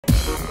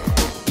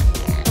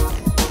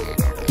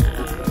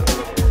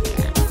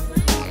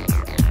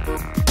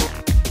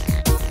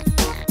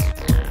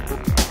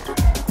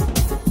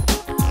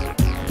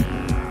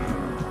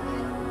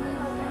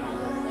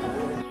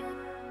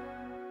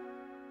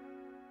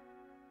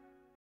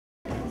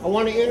I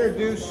want to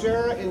introduce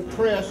Sarah and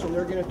Chris, and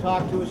they're going to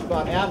talk to us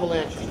about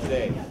avalanches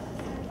today.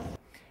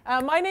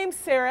 My name's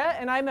Sarah,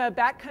 and I'm a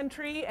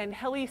backcountry and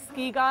heli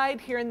ski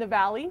guide here in the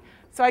valley,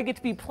 so I get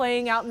to be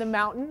playing out in the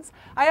mountains.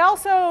 I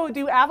also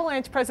do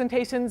avalanche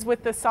presentations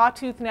with the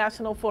Sawtooth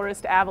National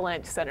Forest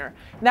Avalanche Center,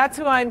 and that's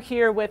who I'm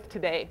here with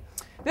today.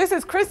 This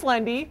is Chris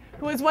Lundy,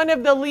 who is one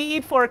of the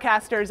lead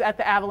forecasters at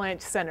the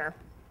Avalanche Center.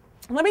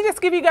 Let me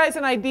just give you guys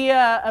an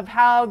idea of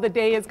how the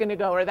day is going to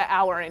go, or the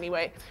hour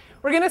anyway.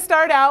 We're going to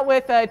start out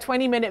with a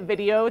 20-minute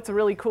video. It's a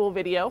really cool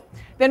video.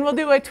 Then we'll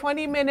do a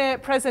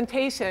 20-minute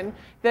presentation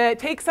that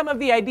takes some of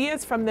the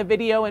ideas from the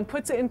video and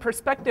puts it in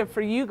perspective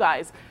for you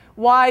guys,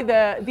 why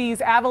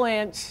these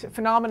avalanche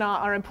phenomena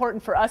are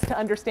important for us to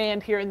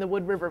understand here in the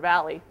Wood River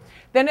Valley.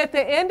 Then at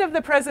the end of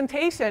the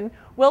presentation,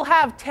 we'll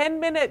have 10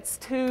 minutes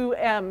to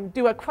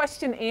do a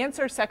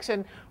question-answer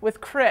section with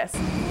Chris.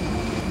 And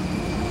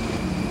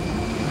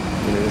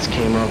it just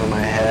came over my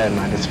head, and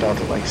I just felt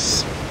it like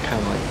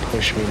kind of like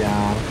push me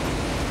down.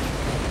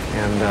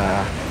 And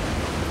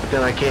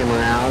then I came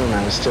around, and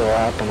I was still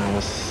up, and I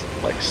was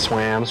like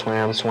swam,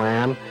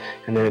 and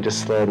then it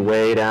just slowed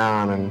way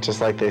down, and just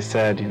like they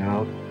said, you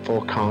know,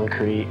 full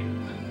concrete.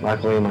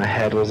 Luckily, my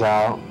head was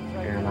out,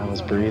 and I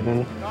was breathing.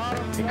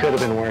 It could have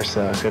been worse,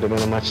 though. It could have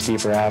been a much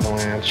deeper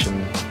avalanche,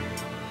 and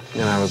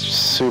I was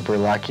super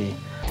lucky.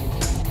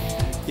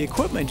 The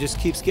equipment just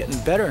keeps getting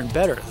better and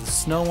better. The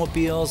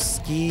snowmobiles,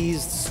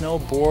 skis,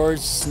 snowboards,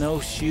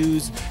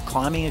 snowshoes,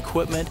 climbing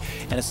equipment,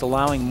 and it's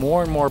allowing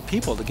more and more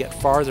people to get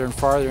farther and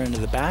farther into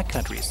the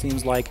backcountry. It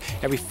seems like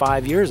every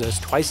 5 years there's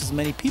twice as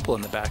many people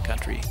in the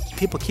backcountry.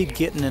 People keep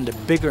getting into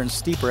bigger and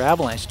steeper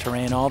avalanche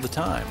terrain all the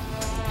time.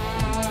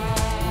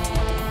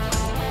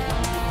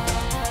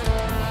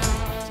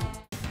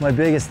 My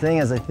biggest thing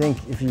is I think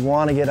if you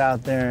want to get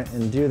out there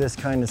and do this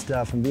kind of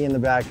stuff and be in the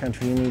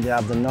backcountry, you need to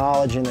have the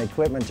knowledge and the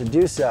equipment to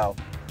do so.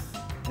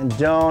 And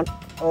don't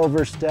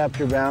overstep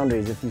your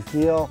boundaries. If you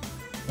feel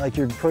like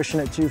you're pushing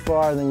it too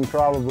far, then you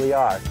probably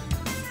are.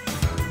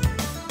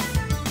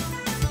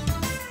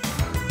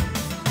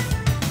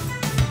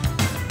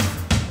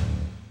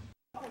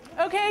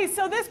 Okay,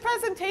 so this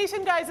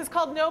presentation, guys, is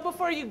called Know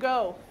Before You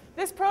Go.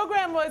 This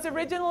program was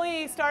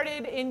originally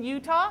started in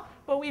Utah,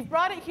 but we've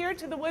brought it here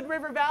to the Wood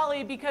River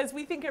Valley because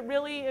we think it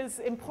really is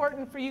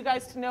important for you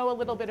guys to know a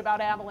little bit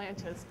about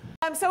avalanches.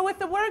 So with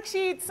the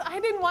worksheets,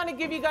 I didn't want to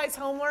give you guys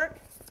homework,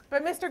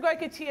 but Mr.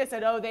 Goikachia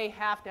said, oh, they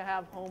have to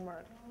have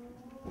homework.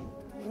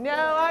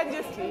 No, I'm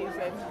just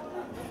teasing.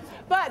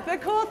 But the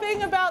cool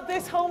thing about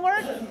this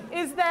homework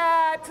is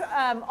that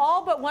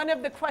all but one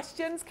of the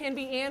questions can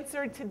be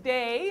answered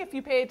today if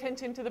you pay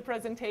attention to the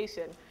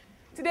presentation.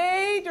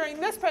 Today, during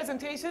this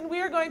presentation,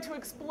 we are going to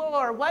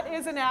explore what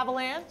is an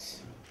avalanche,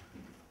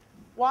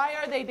 why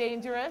are they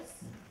dangerous,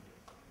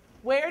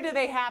 where do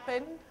they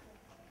happen,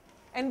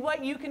 and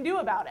what you can do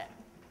about it.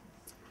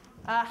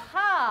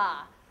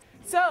 Aha!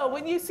 So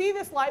when you see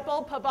this light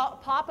bulb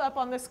pop up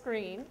on the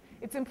screen,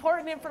 it's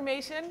important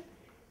information,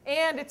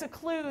 and it's a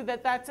clue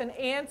that that's an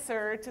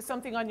answer to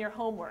something on your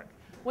homework.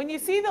 When you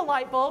see the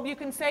light bulb, you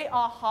can say,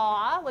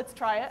 aha. Let's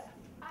try it.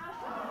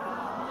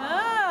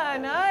 Ah,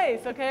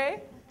 nice,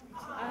 okay.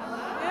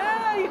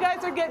 Yeah, you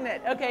guys are getting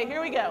it. Okay,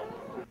 here we go.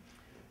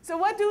 So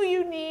what do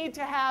you need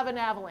to have an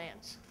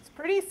avalanche? It's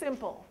pretty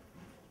simple.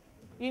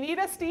 You need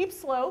a steep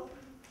slope.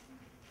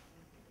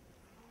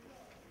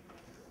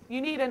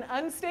 You need an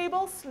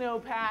unstable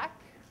snowpack.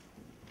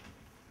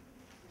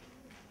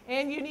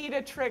 And you need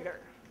a trigger.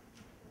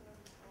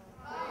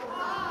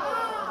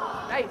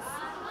 Nice.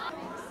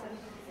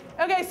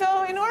 Okay,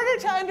 so in order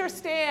to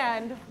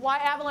understand why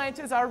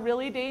avalanches are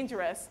really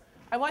dangerous,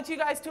 I want you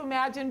guys to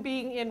imagine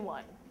being in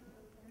one.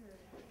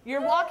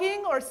 You're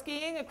walking or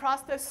skiing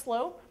across this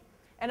slope,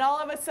 and all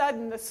of a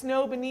sudden the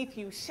snow beneath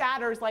you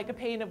shatters like a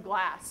pane of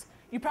glass.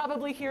 You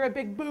probably hear a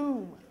big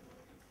boom.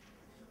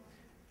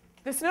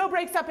 The snow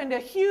breaks up into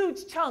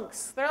huge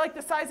chunks. They're like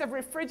the size of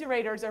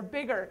refrigerators or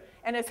bigger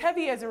and as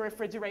heavy as a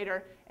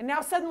refrigerator. And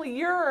now suddenly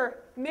you're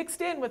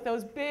mixed in with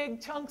those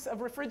big chunks of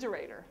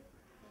refrigerator.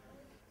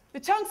 The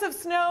chunks of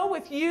snow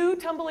with you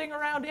tumbling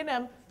around in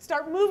them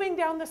start moving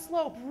down the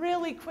slope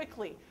really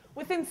quickly.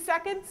 Within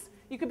seconds,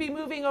 you could be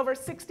moving over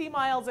 60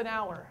 miles an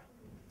hour.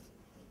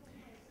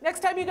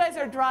 Next time you guys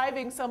are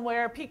driving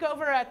somewhere, peek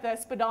over at the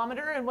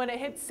speedometer, and when it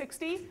hits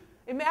 60,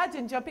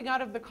 imagine jumping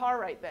out of the car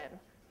right then.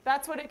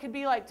 That's what it could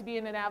be like to be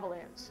in an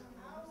avalanche.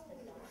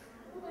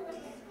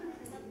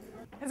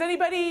 Has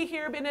anybody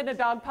here been in a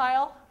dog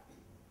pile?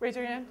 Raise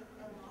your hand.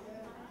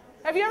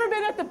 Have you ever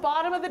been at the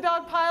bottom of the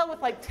dog pile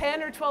with like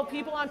 10 or 12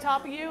 people on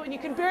top of you, and you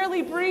can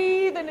barely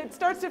breathe, and it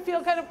starts to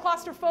feel kind of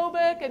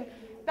claustrophobic, and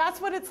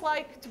that's what it's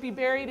like to be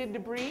buried in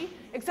debris,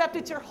 except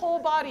it's your whole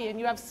body, and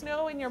you have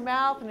snow in your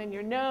mouth and in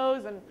your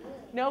nose, and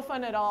no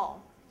fun at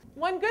all.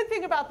 One good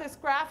thing about this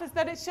graph is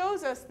that it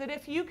shows us that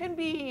if you can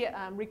be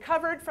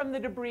recovered from the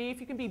debris,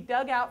 if you can be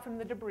dug out from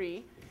the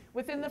debris,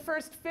 within the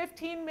first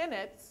 15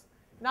 minutes,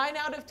 9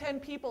 out of 10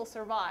 people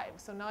survive.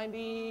 So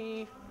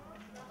 95%,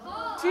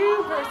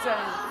 2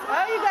 persons.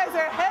 Oh, you guys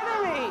are ahead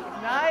of me.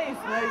 Nice,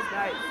 nice,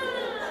 nice.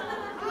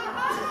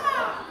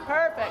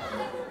 Perfect.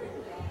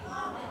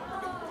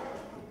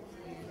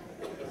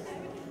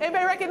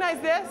 Anybody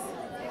recognize this?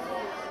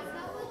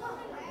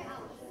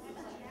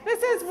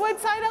 This is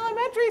Woodside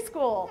Elementary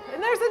School,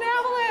 and there's an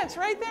avalanche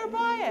right there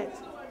by it.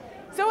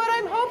 So what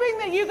I'm hoping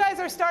that you guys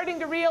are starting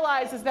to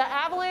realize is that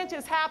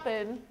avalanches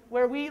happen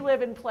where we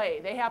live and play.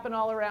 They happen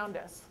all around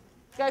us.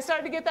 You guys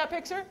starting to get that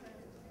picture?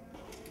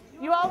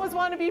 You always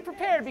want to be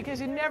prepared because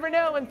you never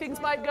know when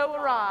things might go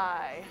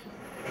awry.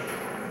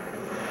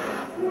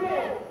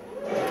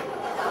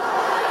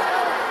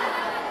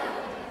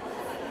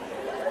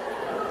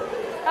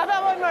 How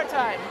about one more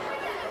time?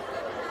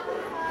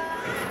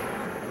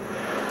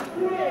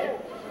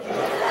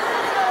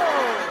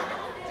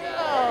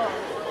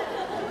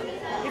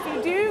 If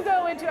you do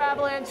go into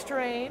avalanche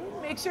terrain,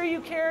 make sure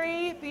you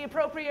carry the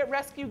appropriate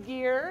rescue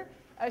gear,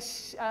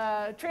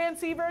 a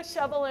transceiver, a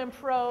shovel, and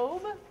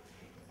probe.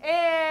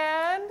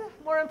 And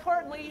more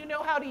importantly, you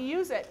know how to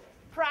use it.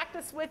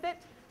 Practice with it,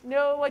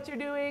 know what you're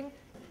doing.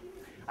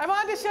 I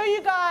wanted to show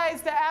you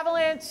guys the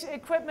avalanche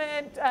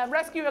equipment,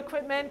 rescue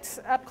equipment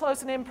up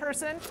close and in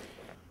person.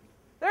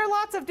 There are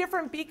lots of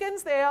different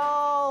beacons. They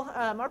all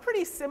are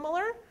pretty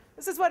similar.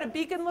 This is what a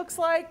beacon looks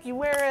like. You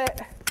wear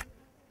it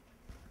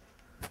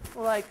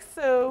like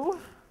so.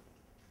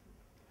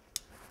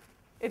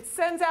 It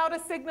sends out a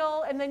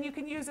signal, and then you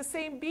can use the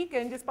same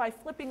beacon just by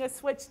flipping a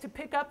switch to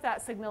pick up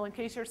that signal in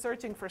case you're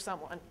searching for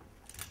someone.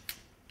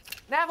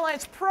 An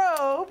avalanche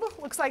probe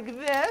looks like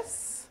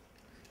this.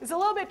 It's a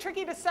little bit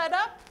tricky to set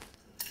up,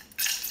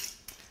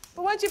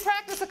 but once you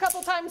practice a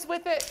couple times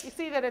with it, you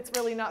see that it's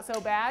really not so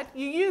bad.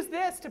 You use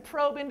this to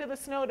probe into the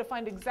snow to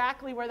find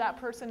exactly where that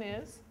person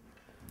is.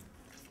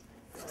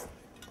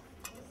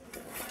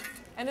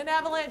 And an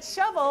avalanche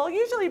shovel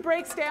usually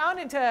breaks down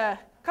into a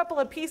couple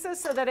of pieces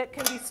so that it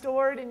can be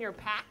stored in your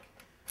pack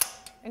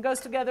and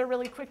goes together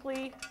really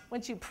quickly.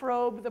 Once you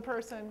probe the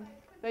person,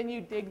 then you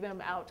dig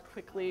them out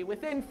quickly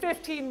within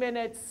 15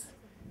 minutes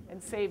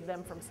and save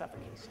them from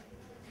suffocation.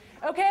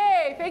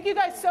 Okay, thank you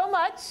guys so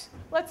much.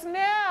 Let's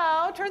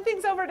now turn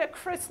things over to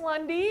Chris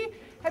Lundy.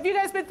 Have you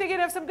guys been thinking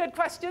of some good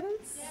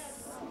questions?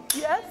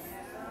 Yes?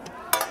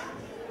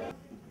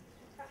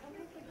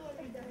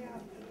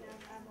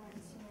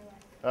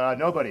 Yes?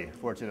 Nobody,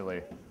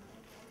 fortunately.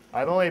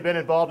 I've only been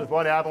involved with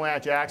one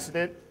avalanche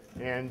accident,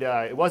 and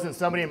it wasn't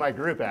somebody in my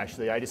group,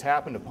 actually. I just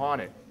happened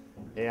upon it.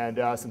 And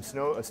a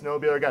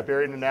snowmobiler got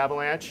buried in an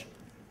avalanche,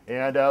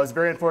 and it was a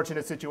very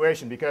unfortunate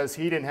situation because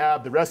he didn't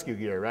have the rescue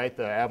gear, right?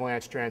 The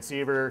avalanche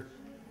transceiver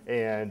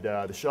and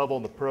the shovel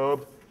and the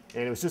probe.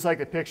 And it was just like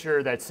the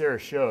picture that Sarah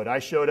showed. I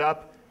showed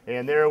up,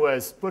 and there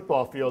was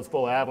football fields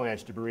full of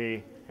avalanche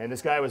debris, and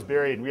this guy was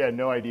buried, and we had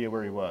no idea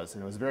where he was.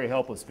 And it was a very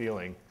helpless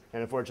feeling,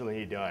 and unfortunately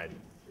he died.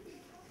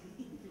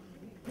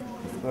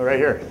 Oh, right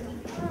here.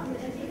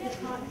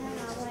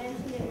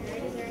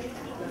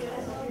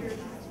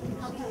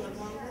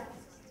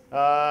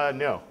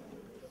 No.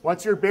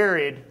 Once you're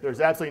buried, there's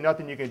absolutely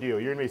nothing you can do.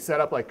 You're going to be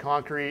set up like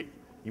concrete.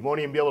 You won't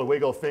even be able to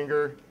wiggle a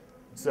finger.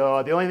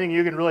 So the only thing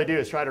you can really do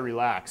is try to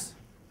relax.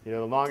 You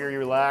know, the longer you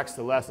relax,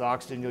 the less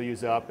oxygen you'll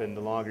use up, and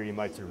the longer you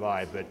might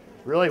survive. But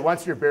really,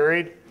 once you're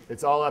buried,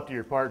 it's all up to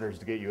your partners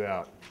to get you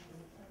out.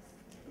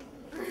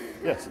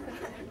 Yes?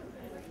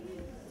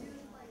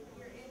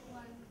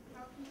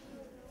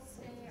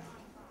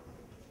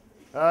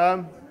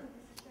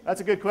 That's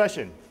a good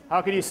question.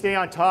 How can you stay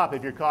on top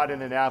if you're caught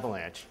in an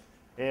avalanche?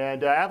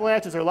 And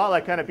avalanches are a lot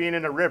like kind of being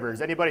in a river.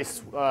 Has anybody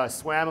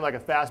swam in like a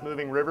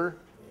fast-moving river?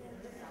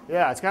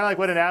 Yeah, it's kind of like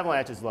what an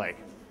avalanche is like.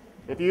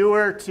 If you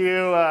were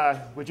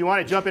to, would you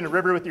want to jump in a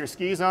river with your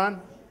skis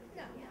on?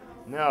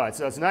 No,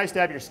 it's nice to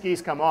have your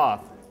skis come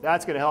off.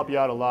 That's going to help you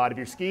out a lot. If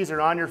your skis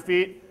are on your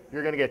feet,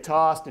 you're going to get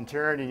tossed and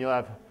turned, and you'll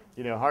have,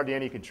 hardly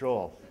any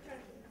control.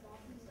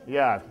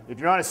 Yeah, if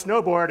you're on a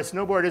snowboard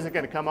isn't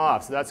going to come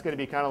off, so that's going to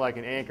be kind of like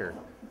an anchor.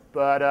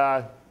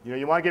 But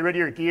you want to get rid of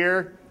your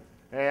gear,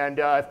 and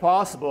if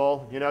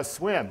possible,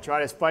 swim. Try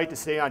to fight to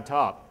stay on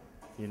top.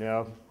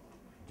 Do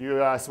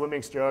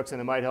swimming strokes, and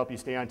it might help you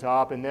stay on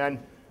top. And then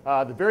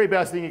the very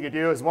best thing you can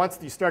do is once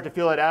you start to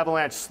feel that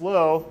avalanche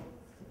slow,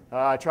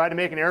 try to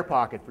make an air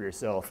pocket for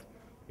yourself.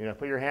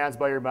 Put your hands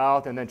by your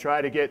mouth, and then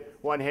try to get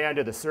one hand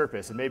to the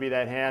surface, and maybe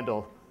that hand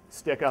will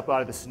stick up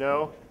out of the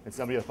snow, and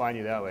somebody will find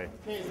you that way.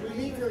 Okay, as we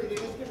leave here today,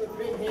 let's give a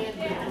big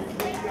hand.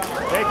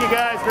 Thank you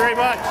guys very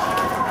much.